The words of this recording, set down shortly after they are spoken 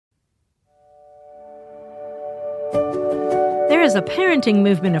There is a parenting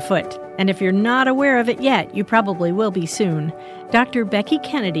movement afoot, and if you're not aware of it yet, you probably will be soon. Dr. Becky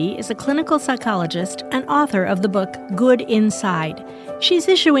Kennedy is a clinical psychologist and author of the book Good Inside. She's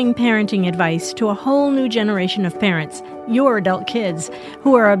issuing parenting advice to a whole new generation of parents, your adult kids,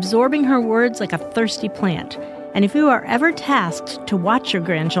 who are absorbing her words like a thirsty plant. And if you are ever tasked to watch your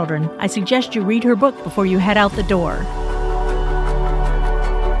grandchildren, I suggest you read her book before you head out the door.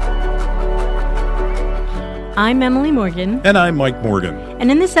 I'm Emily Morgan. And I'm Mike Morgan.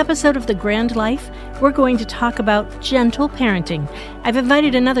 And in this episode of The Grand Life, we're going to talk about gentle parenting. I've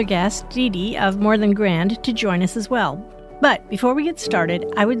invited another guest, Dee Dee of More Than Grand, to join us as well. But before we get started,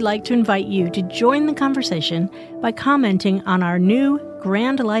 I would like to invite you to join the conversation by commenting on our new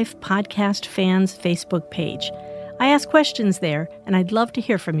Grand Life Podcast Fans Facebook page. I ask questions there, and I'd love to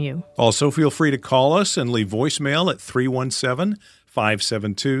hear from you. Also, feel free to call us and leave voicemail at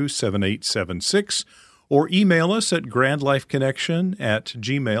 317-572-7876 or email us at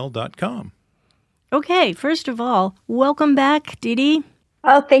grandlifeconnection@gmail.com. Okay, first of all, welcome back, Dee Dee.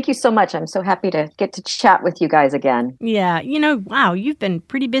 Oh, thank you so much. I'm so happy to get to chat with you guys again. Yeah, wow, you've been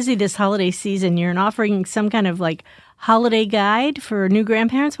pretty busy this holiday season. You're offering some kind of holiday guide for new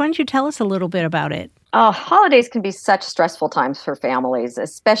grandparents. Why don't you tell us a little bit about it? Holidays can be such stressful times for families,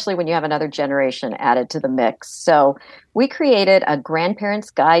 especially when you have another generation added to the mix. So we created a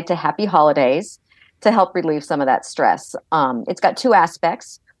grandparents' guide to happy holidays to help relieve some of that stress. It's got two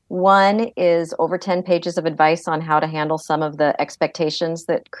aspects. One is over 10 pages of advice on how to handle some of the expectations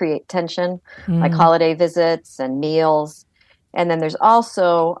that create tension, like holiday visits and meals. And then there's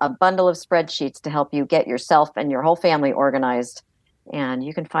also a bundle of spreadsheets to help you get yourself and your whole family organized. And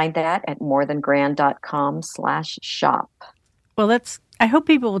you can find that at morethangrand.com/shop. Well, I hope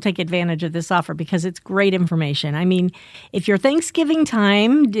people will take advantage of this offer because it's great information. I mean, if your Thanksgiving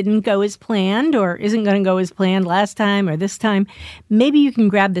time didn't go as planned or isn't going to go as planned last time or this time, maybe you can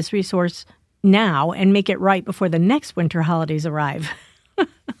grab this resource now and make it right before the next winter holidays arrive.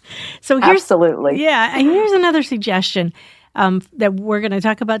 Absolutely. Yeah, and here's another suggestion that we're going to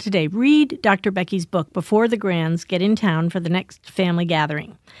talk about today. Read Dr. Becky's book before the Grands get in town for the next family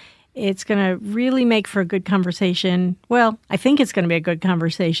gathering. It's going to really make for a good conversation. Well, I think it's going to be a good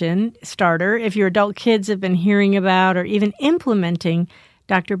conversation starter if your adult kids have been hearing about or even implementing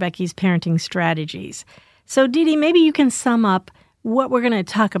Dr. Becky's parenting strategies. So, Dee Dee, maybe you can sum up what we're going to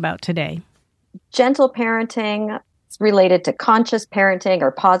talk about today. Gentle parenting is related to conscious parenting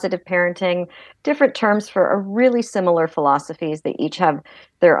or positive parenting, different terms for a really similar philosophies. They each have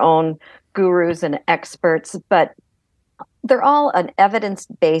their own gurus and experts, but they're all an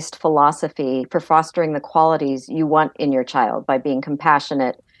evidence-based philosophy for fostering the qualities you want in your child by being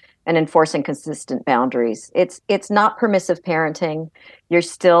compassionate and enforcing consistent boundaries. It's not permissive parenting. You're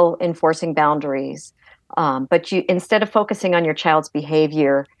still enforcing boundaries. But you, instead of focusing on your child's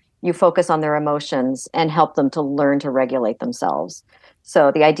behavior, you focus on their emotions and help them to learn to regulate themselves.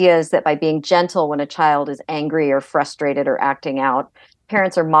 So the idea is that by being gentle when a child is angry or frustrated or acting out,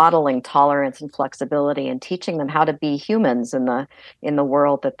 parents are modeling tolerance and flexibility and teaching them how to be humans in the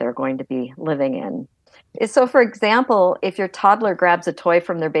world that they're going to be living in. So, for example, if your toddler grabs a toy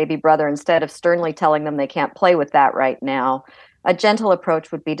from their baby brother, instead of sternly telling them they can't play with that right now, a gentle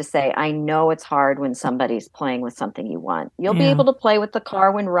approach would be to say, I know it's hard when somebody's playing with something you want. You'll be able to play with the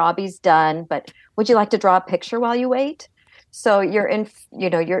car when Robbie's done, but would you like to draw a picture while you wait? So you're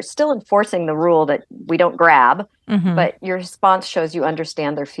still enforcing the rule that we don't grab, but your response shows you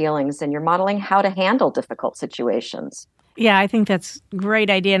understand their feelings and you're modeling how to handle difficult situations. Yeah, I think that's a great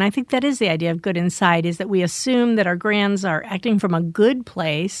idea. And I think that is the idea of good inside, is that we assume that our grands are acting from a good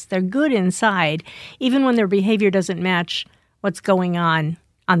place. They're good inside, even when their behavior doesn't match what's going on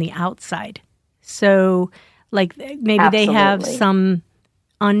the outside. So maybe Absolutely. They have some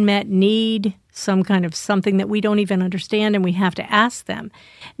unmet need, some kind of something that we don't even understand, and we have to ask them.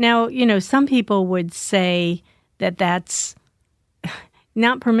 Now, some people would say that that's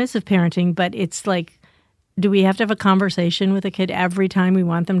not permissive parenting, but it's do we have to have a conversation with a kid every time we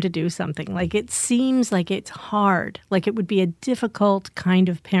want them to do something? It seems like it's hard, it would be a difficult kind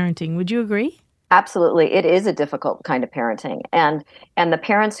of parenting. Would you agree? Absolutely. It is a difficult kind of parenting. And the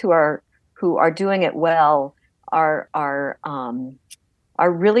parents who are doing it well are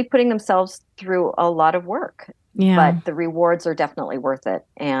really putting themselves through a lot of work, but the rewards are definitely worth it.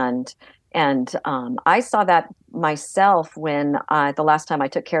 And I saw that myself when the last time I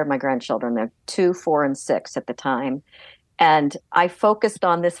took care of my grandchildren. They're 2, 4, and 6 at the time. And I focused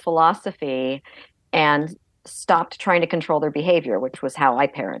on this philosophy and stopped trying to control their behavior, which was how I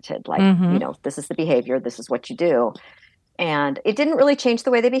parented. This is the behavior, this is what you do. And it didn't really change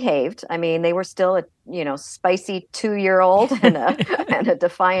the way they behaved. I mean, they were still a, spicy 2-year-old and a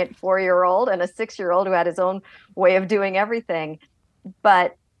defiant 4-year-old and a 6-year-old who had his own way of doing everything.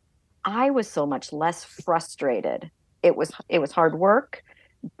 But I was so much less frustrated. It was hard work,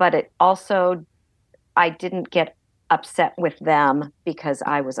 but it also, I didn't get upset with them because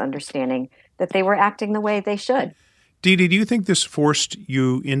I was understanding that they were acting the way they should. Dee Dee, do you think this forced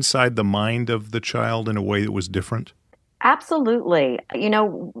you inside the mind of the child in a way that was different? Absolutely.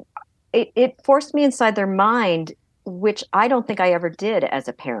 It forced me inside their mind, which I don't think I ever did as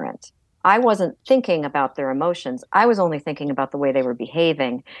a parent. I wasn't thinking about their emotions. I was only thinking about the way they were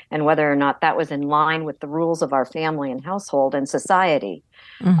behaving and whether or not that was in line with the rules of our family and household and society.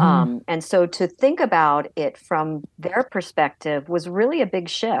 Mm-hmm. And so to think about it from their perspective was really a big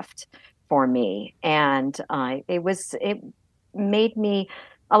shift for me. And it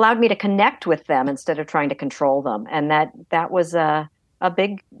allowed me to connect with them instead of trying to control them. And that was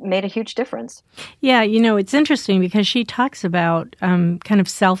made a huge difference. Yeah, it's interesting because she talks about kind of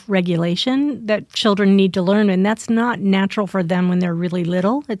self-regulation that children need to learn, and that's not natural for them when they're really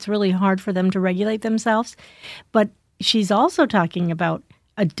little. It's really hard for them to regulate themselves. But she's also talking about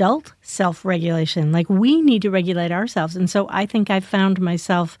adult self-regulation, like we need to regulate ourselves. And so I think I've found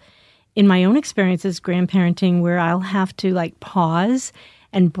myself in my own experiences grandparenting where I'll have to like pause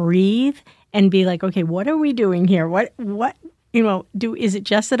and breathe and be like, okay, what are we doing here? What is it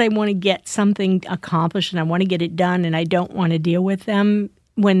just that I want to get something accomplished and I want to get it done and I don't want to deal with them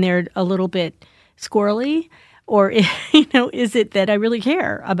when they're a little bit squirrely? Or, is it that I really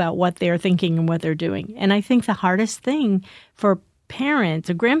care about what they're thinking and what they're doing? And I think the hardest thing for parents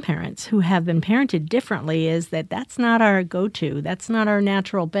or grandparents who have been parented differently is that that's not our go-to. That's not our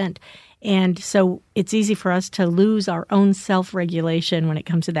natural bent. And so it's easy for us to lose our own self-regulation when it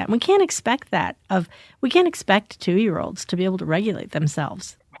comes to that. And we can't expect that. We can't expect 2-year-olds to be able to regulate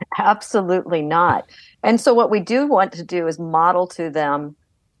themselves. Absolutely not. And so what we do want to do is model to them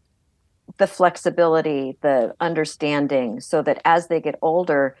the flexibility, the understanding, so that as they get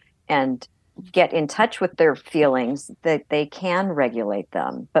older and get in touch with their feelings, that they can regulate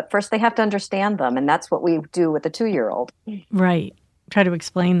them. But first they have to understand them. And that's what we do with a 2-year-old. Right. Try to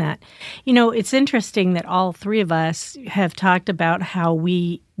explain that. It's interesting that all three of us have talked about how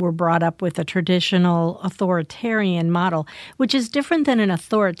we were brought up with a traditional authoritarian model, which is different than an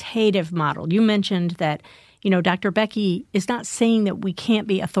authoritative model. You mentioned that, Dr. Becky is not saying that we can't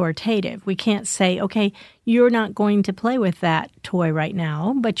be authoritative. We can't say, okay, you're not going to play with that toy right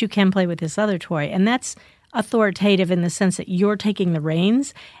now, but you can play with this other toy. And that's authoritative in the sense that you're taking the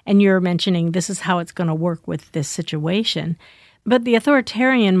reins and you're mentioning this is how it's going to work with this situation. But the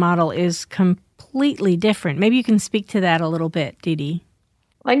authoritarian model is completely different. Maybe you can speak to that a little bit, Dee Dee.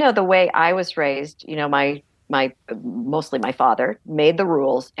 I know the way I was raised, mostly my father made the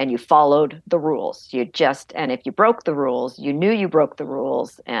rules and you followed the rules. And if you broke the rules, you knew you broke the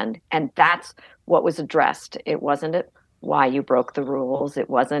rules. And that's what was addressed. It wasn't why you broke the rules. It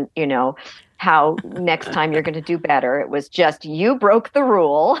wasn't, how next time you're going to do better. It was just you broke the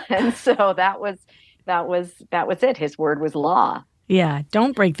rule. And so that was it. His word was law. Yeah,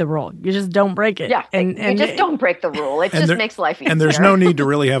 don't break the rule. You just don't break it. Yeah, and you just don't break the rule. It just makes life easier. And there's no need to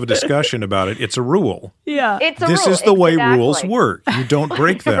really have a discussion about it. It's a rule. Yeah. It's a this rule. Is the way rules work. You don't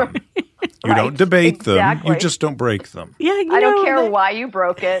break them. You don't debate them. You just don't break them. Yeah, I don't care why you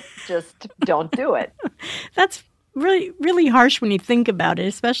broke it. Just don't do it. That's really, really harsh when you think about it,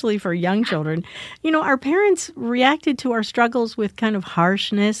 especially for young children. Our parents reacted to our struggles with kind of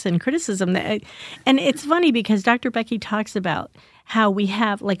harshness and criticism. And it's funny because Dr. Becky talks about how we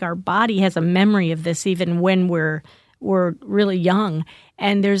have, like, our body has a memory of this even when we're really young.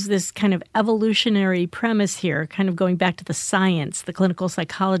 And there's this kind of evolutionary premise here, kind of going back to the science, the clinical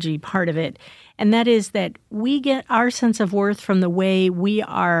psychology part of it. And that is that we get our sense of worth from the way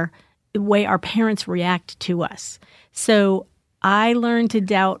our parents react to us. So I learned to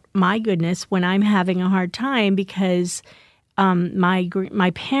doubt my goodness when I'm having a hard time because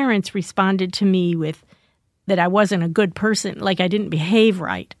my parents responded to me with that I wasn't a good person, like I didn't behave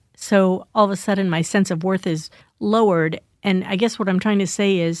right. So all of a sudden my sense of worth is lowered. And I guess what I'm trying to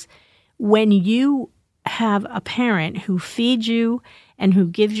say is when you have a parent who feeds you and who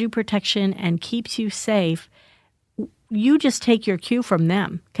gives you protection and keeps you safe, you just take your cue from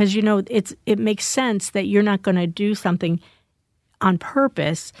them because, it makes sense that you're not going to do something on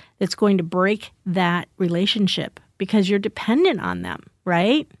purpose that's going to break that relationship because you're dependent on them,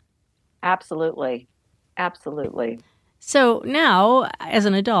 right? Absolutely. Absolutely. So now, as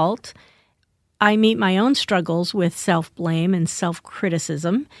an adult, I meet my own struggles with self-blame and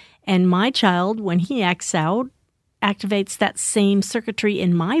self-criticism. And my child, when he acts out, activates that same circuitry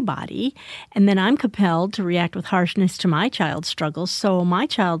in my body, and then I'm compelled to react with harshness to my child's struggles. So my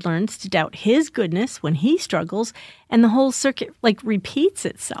child learns to doubt his goodness when he struggles, and the whole circuit repeats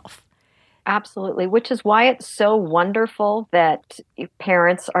itself. Absolutely, which is why it's so wonderful that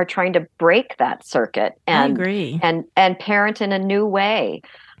parents are trying to break that circuit I agree. and parent in a new way.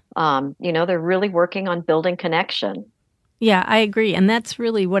 They're really working on building connection. Yeah, I agree. And that's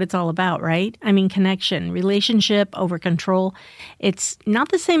really what it's all about, right? I mean, connection, relationship over control. It's not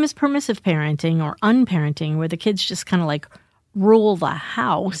the same as permissive parenting or unparenting where the kids just kind of rule the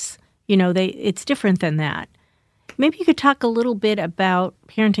house. It's different than that. Maybe you could talk a little bit about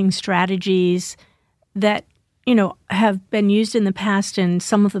parenting strategies that, have been used in the past, and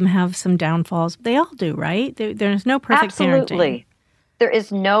some of them have some downfalls. They all do, right? There's no perfect parenting. Absolutely. There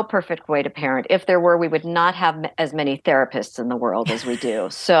is no perfect way to parent. If there were, we would not have as many therapists in the world as we do.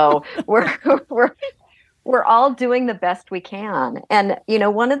 So we're all doing the best we can. And,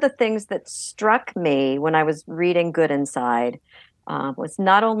 one of the things that struck me when I was reading Good Inside was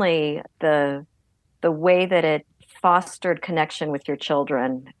not only the way that it fostered connection with your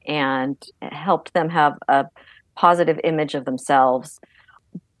children and helped them have a positive image of themselves,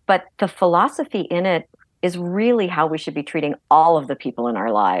 but the philosophy in it is really how we should be treating all of the people in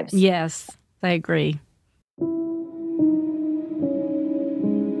our lives. Yes, I agree.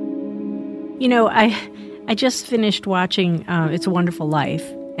 I just finished watching It's a Wonderful Life,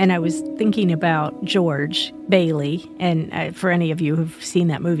 and I was thinking about George Bailey. And for any of you who've seen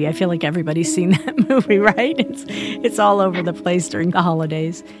that movie, I feel like everybody's seen that movie, right? It's all over the place during the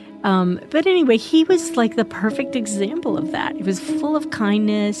holidays. But anyway, he was the perfect example of that. He was full of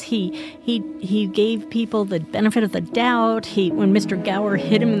kindness. He gave people the benefit of the doubt. When Mr. Gower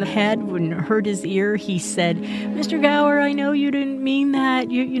hit him in the head and hurt his ear, he said, "Mr. Gower, I know you didn't mean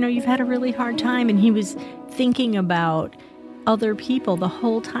that. You've had a really hard time." And he was thinking about other people the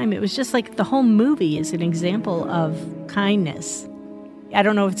whole time. It was just the whole movie is an example of kindness. I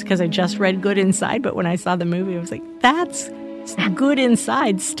don't know if it's because I just read Good Inside, but when I saw the movie, I was like, that's good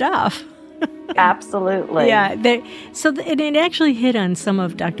inside stuff. Absolutely. Yeah. It actually hit on some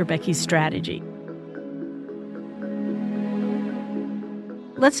of Dr. Becky's strategy.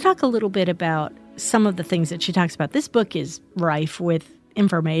 Let's talk a little bit about some of the things that she talks about. This book is rife with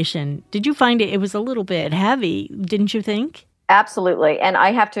information. Did you find it was a little bit heavy, didn't you think? Absolutely. And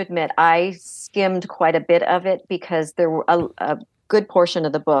I have to admit, I skimmed quite a bit of it because there were a good portion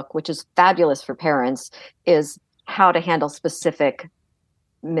of the book, which is fabulous for parents, is how to handle specific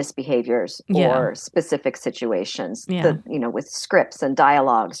misbehaviors or specific situations, with scripts and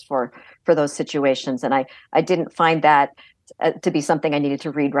dialogues for those situations. And I didn't find that to be something I needed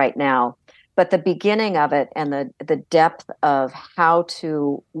to read right now. But the beginning of it and the depth of how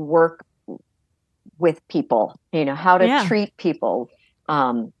to work with people, how to treat people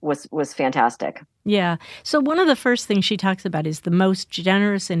was fantastic. Yeah. So one of the first things she talks about is the most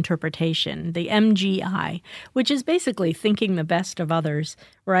generous interpretation, the MGI, which is basically thinking the best of others,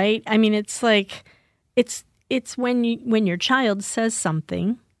 right? I mean, it's it's when your child says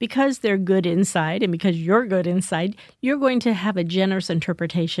something, because they're good inside and because you're good inside, you're going to have a generous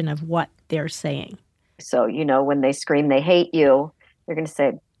interpretation of what they're saying. So, when they scream they hate you, you're going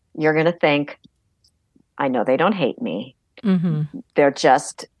to think, I know they don't hate me. Mm-hmm. They're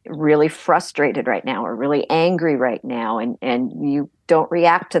just really frustrated right now or really angry right now, and you don't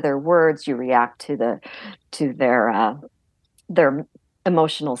react to their words, you react to their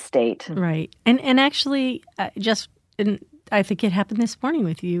emotional state. Right. And actually I think it happened this morning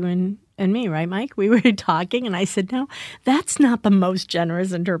with you and me, right, Mike? We were talking and I said, no, that's not the most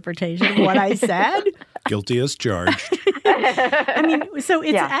generous interpretation of what I said. Guilty as charged. I mean, so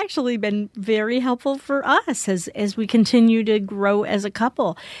it's actually been very helpful for us as we continue to grow as a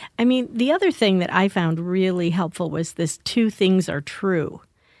couple. I mean, the other thing that I found really helpful was this 2 things are true.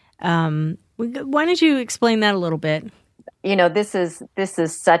 Why don't you explain that a little bit? This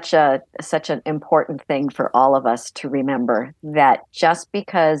is such an important thing for all of us to remember, that just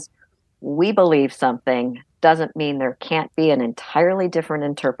because we believe something doesn't mean there can't be an entirely different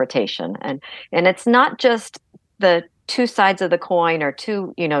interpretation. And it's not just the 2 sides of the coin or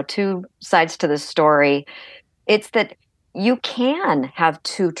two sides to the story. It's that you can have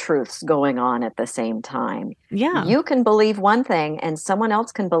 2 truths going on at the same time. Yeah. You can believe one thing and someone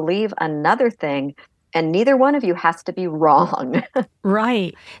else can believe another thing, and neither one of you has to be wrong.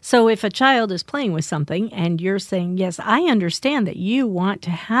 Right. So if a child is playing with something and you're saying, yes, I understand that you want to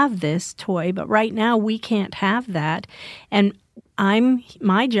have this toy, but right now we can't have that. And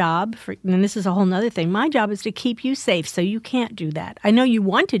my job, and this is a whole nother thing, my job is to keep you safe, so you can't do that. I know you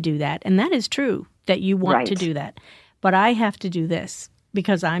want to do that, and that is true. that you want to Right. do that. But I have to do this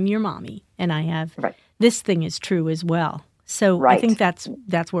because I'm your mommy, and I have Right. this thing is true as well. So I Right. think that's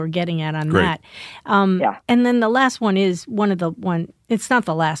what we're getting at on Great. that. Yeah. And then the last one is it's not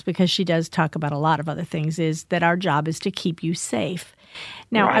the last because she does talk about a lot of other things, is that our job is to keep you safe.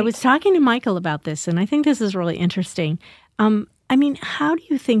 Now, I Right. was talking to Michael about this, and I think this is really interesting. I mean, how do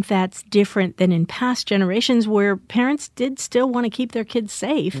you think that's different than in past generations where parents did still want to keep their kids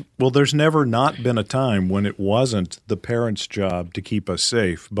safe? Well, there's never not been a time when it wasn't the parents' job to keep us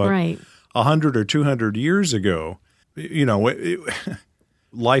safe. But Right. 100 or 200 years ago,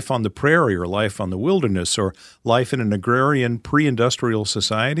 life on the prairie or life on the wilderness or life in an agrarian pre-industrial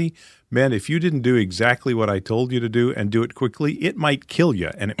society meant if you didn't do exactly what I told you to do and do it quickly, it might kill you,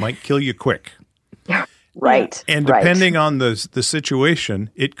 and it might kill you quick. Right. And Right. depending on the situation,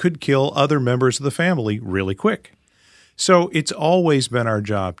 it could kill other members of the family really quick. So it's always been our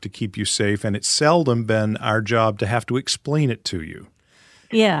job to keep you safe, and it's seldom been our job to have to explain it to you.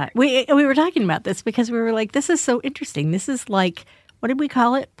 Yeah. We were talking about this because we were like, this is so interesting. This is like, what did we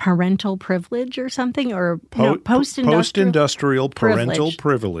call it? Parental privilege or something? Or Post-industrial parental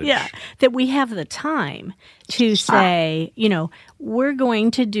privilege. Yeah. That we have the time to say, we're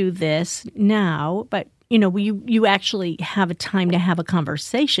going to do this now, but you actually have a time to have a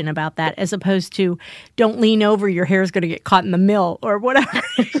conversation about that, as opposed to don't lean over, your hair is going to get caught in the mill or whatever.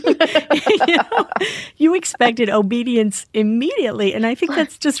 You expected obedience immediately. And I think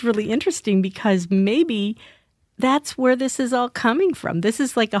that's just really interesting because maybe that's where this is all coming from. This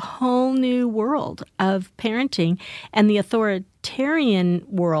is like a whole new world of parenting, and the authoritarian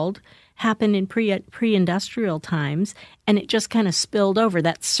world happened in pre-industrial times, and it just kind of spilled over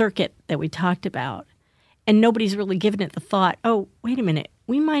that circuit that we talked about. And nobody's really given it the thought, oh, wait a minute,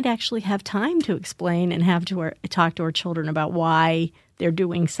 we might actually have time to explain and have to talk to our children about why they're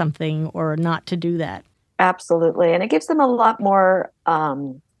doing something or not to do that. Absolutely. And it gives them a lot more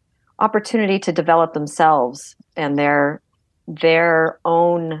opportunity to develop themselves and their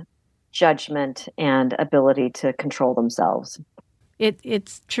own judgment and ability to control themselves.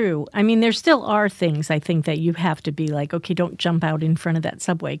 It's true. I mean, there still are things, I think, that you have to be like, okay, don't jump out in front of that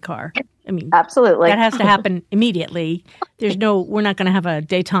subway car. I mean, absolutely. That has to happen immediately. We're not going to have a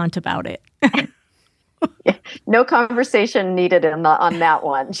détente about it. No conversation needed on that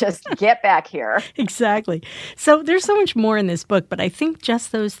one. Just get back here. Exactly. So there's so much more in this book, but I think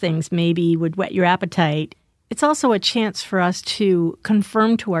just those things maybe would whet your appetite. It's also a chance for us to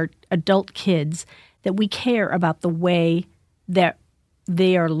confirm to our adult kids that we care about the way that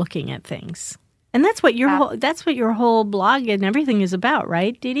they are looking at things. And that's what your whole blog and everything is about,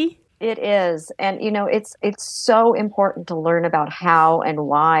 right, Dee Dee? It is. And, it's so important to learn about how and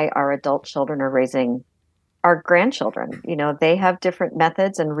why our adult children are raising our grandchildren. They have different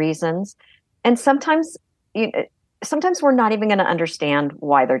methods and reasons. And sometimes we're not even going to understand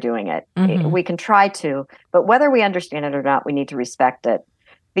why they're doing it. Mm-hmm. We can try to, but whether we understand it or not, we need to respect it.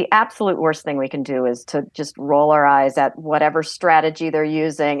 The absolute worst thing we can do is to just roll our eyes at whatever strategy they're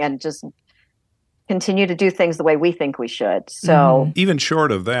using and just continue to do things the way we think we should. So even short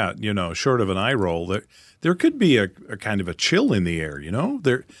of that, short of an eye roll, there could be a kind of a chill in the air.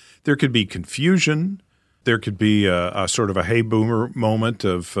 There could be confusion. There could be a sort of a hey boomer moment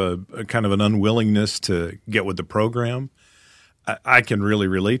of a kind of an unwillingness to get with the program. I can really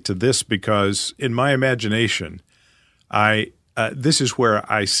relate to this because in my imagination, this is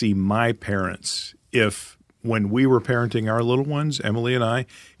where I see my parents. When we were parenting our little ones, Emily and I,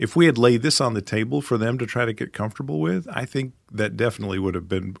 if we had laid this on the table for them to try to get comfortable with, I think that definitely would have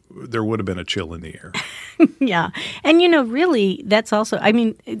been a chill in the air. Yeah. And, really, that's also, I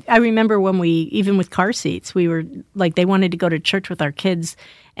mean, I remember when even with car seats, we were like, they wanted to go to church with our kids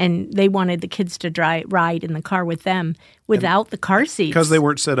and they wanted the kids to ride in the car with them without the car seats. Because they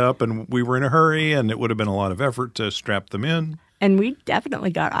weren't set up and we were in a hurry and it would have been a lot of effort to strap them in. And we definitely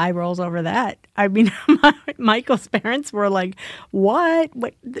got eye rolls over that. I mean, Michael's parents were like, what?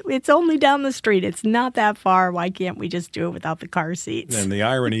 It's only down the street. It's not that far. Why can't we just do it without the car seats? And the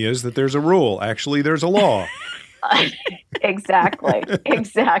irony is that there's a rule. Actually, there's a law. Exactly.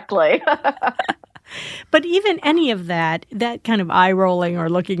 But even any of that kind of eye rolling or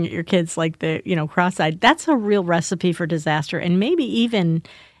looking at your kids like the, cross-eyed, that's a real recipe for disaster and maybe even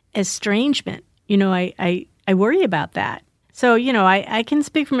estrangement. I worry about that. So, I can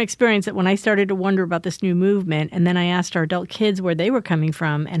speak from experience that when I started to wonder about this new movement and then I asked our adult kids where they were coming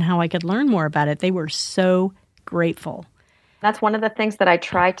from and how I could learn more about it, they were so grateful. That's one of the things that I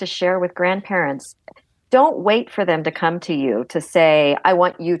try to share with grandparents. Don't wait for them to come to you to say, I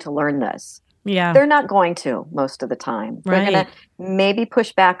want you to learn this. Yeah. They're not going to most of the time. They're Right. going to maybe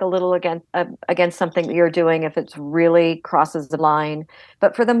push back a little against something that you're doing if it's really crosses the line.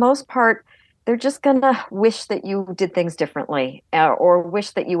 But for the most part, they're just going to wish that you did things differently or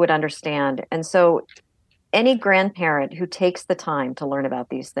wish that you would understand. And so any grandparent who takes the time to learn about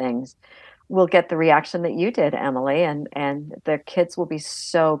these things will get the reaction that you did, Emily, and the kids will be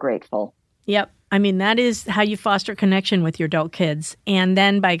so grateful. Yep. I mean, that is how you foster connection with your adult kids. And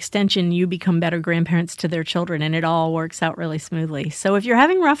then by extension, you become better grandparents to their children, and it all works out really smoothly. So if you're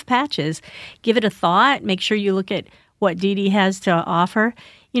having rough patches, give it a thought. Make sure you look at what Dee Dee has to offer.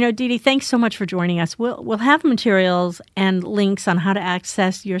 Dee Dee, thanks so much for joining us. We'll have materials and links on how to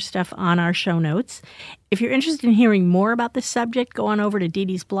access your stuff on our show notes. If you're interested in hearing more about this subject, go on over to Dee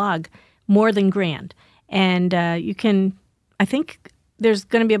Dee's blog, More Than Grand. And you can, I think, there's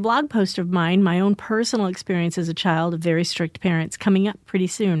going to be a blog post of mine, my own personal experience as a child of very strict parents, coming up pretty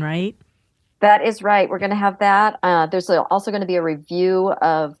soon, right? That is right. We're going to have that. There's also going to be a review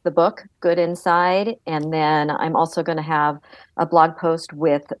of the book, Good Inside. And then I'm also going to have a blog post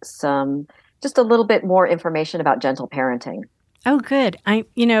with just a little bit more information about gentle parenting. Oh, good.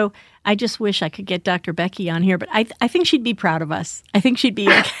 I just wish I could get Dr. Becky on here, but I think she'd be proud of us. I think she'd be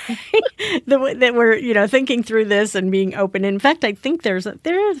okay that we're, thinking through this and being open. In fact, I think there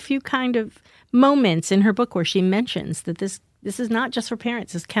are a few kind of moments in her book where she mentions that this is not just for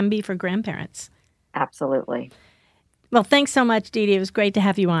parents. This can be for grandparents. Absolutely. Well, thanks so much, Dee Dee. It was great to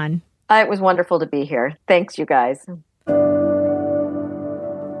have you on. It was wonderful to be here. Thanks, you guys.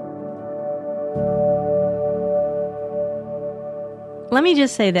 Let me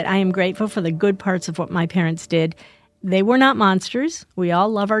just say that I am grateful for the good parts of what my parents did. They were not monsters. We all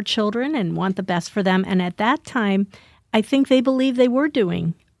love our children and want the best for them. And at that time, I think they believed they were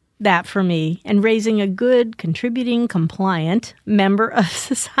doing that for me and raising a good, contributing, compliant member of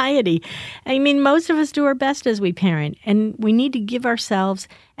society. I mean, most of us do our best as we parent, and we need to give ourselves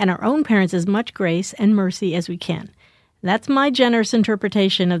and our own parents as much grace and mercy as we can. That's my generous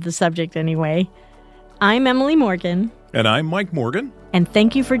interpretation of the subject anyway. I'm Emily Morgan. And I'm Mike Morgan. And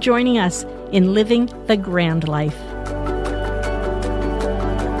thank you for joining us in Living the Grand Life.